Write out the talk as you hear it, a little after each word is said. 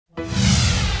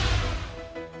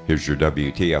Here's your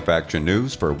WTF Action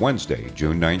News for Wednesday,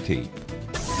 June 19th.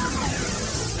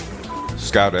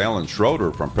 Scott Allen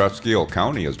Schroeder from Presque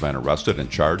County has been arrested and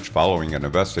charged following an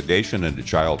investigation into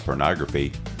child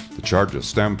pornography. The charges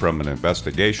stem from an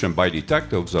investigation by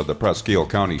detectives of the Presque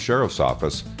County Sheriff's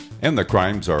Office, and the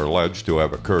crimes are alleged to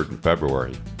have occurred in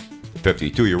February. The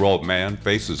 52-year-old man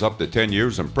faces up to 10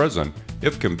 years in prison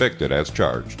if convicted as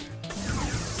charged.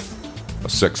 A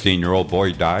 16-year-old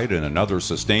boy died and another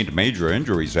sustained major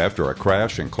injuries after a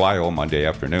crash in Clio Monday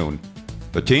afternoon.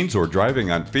 The teens were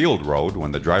driving on Field Road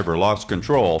when the driver lost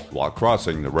control while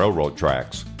crossing the railroad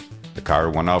tracks. The car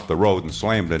went off the road and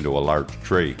slammed into a large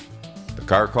tree. The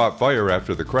car caught fire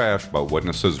after the crash, but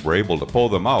witnesses were able to pull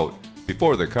them out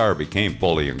before the car became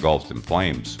fully engulfed in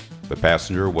flames. The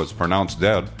passenger was pronounced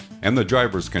dead, and the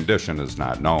driver's condition is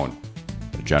not known.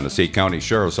 The Genesee County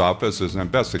Sheriff's Office is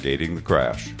investigating the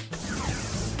crash.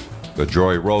 The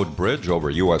Joy Road Bridge over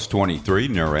US 23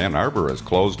 near Ann Arbor is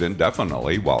closed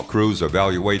indefinitely while crews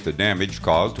evaluate the damage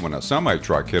caused when a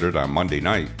semi-truck hit it on Monday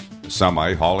night. The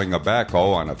semi hauling a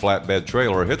backhoe on a flatbed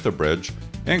trailer hit the bridge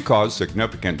and caused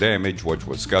significant damage, which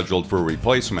was scheduled for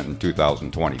replacement in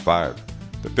 2025.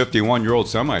 The 51-year-old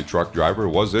semi-truck driver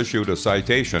was issued a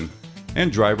citation,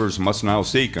 and drivers must now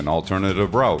seek an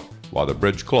alternative route while the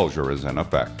bridge closure is in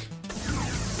effect.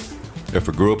 If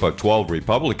a group of 12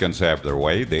 Republicans have their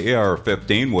way, the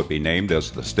AR-15 would be named as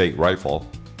the state rifle.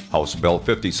 House Bill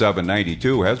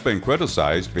 5792 has been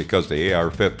criticized because the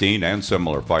AR-15 and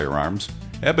similar firearms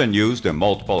have been used in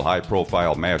multiple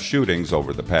high-profile mass shootings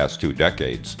over the past 2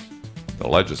 decades. The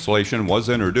legislation was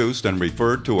introduced and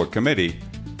referred to a committee,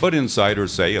 but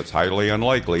insiders say it's highly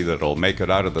unlikely that it'll make it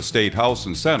out of the State House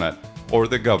and Senate or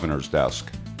the governor's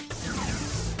desk.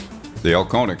 The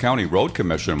Alcona County Road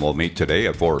Commission will meet today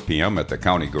at 4 p.m. at the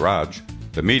county garage.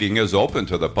 The meeting is open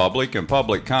to the public and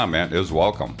public comment is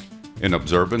welcome. In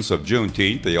observance of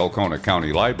Juneteenth, the Alcona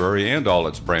County Library and all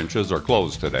its branches are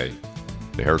closed today.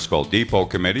 The Harrisville Depot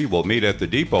Committee will meet at the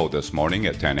depot this morning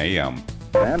at 10 a.m.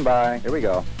 Stand by. Here we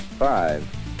go. 5,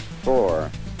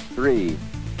 4, 3,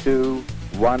 2,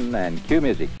 1, and cue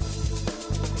music.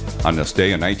 On this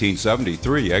day in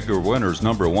 1973, Edgar Winter's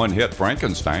 #1 hit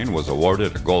Frankenstein was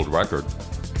awarded a gold record.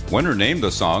 Winter named the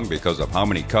song because of how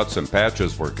many cuts and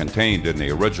patches were contained in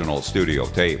the original studio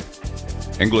tape.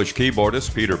 English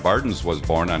keyboardist Peter Bardens was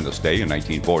born on this day in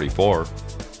 1944.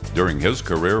 During his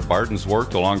career, Bardens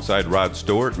worked alongside Rod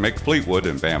Stewart, Mick Fleetwood,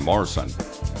 and Van Morrison.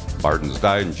 Bardens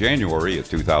died in January of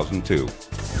 2002.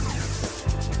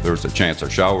 There's a chance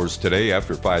of showers today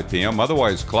after 5 p.m.,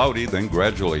 otherwise cloudy, then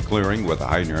gradually clearing with a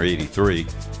high near 83.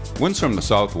 Winds from the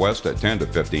southwest at 10 to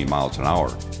 15 miles an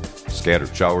hour.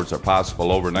 Scattered showers are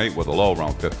possible overnight with a low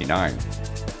around 59.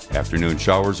 Afternoon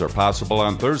showers are possible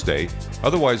on Thursday,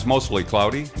 otherwise mostly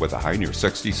cloudy with a high near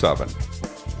 67.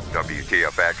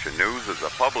 WTF Action News is a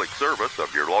public service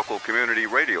of your local community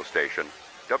radio station,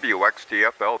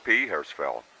 WXTF-LP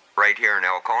Harrisville. Right here in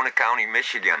Alcona County,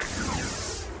 Michigan.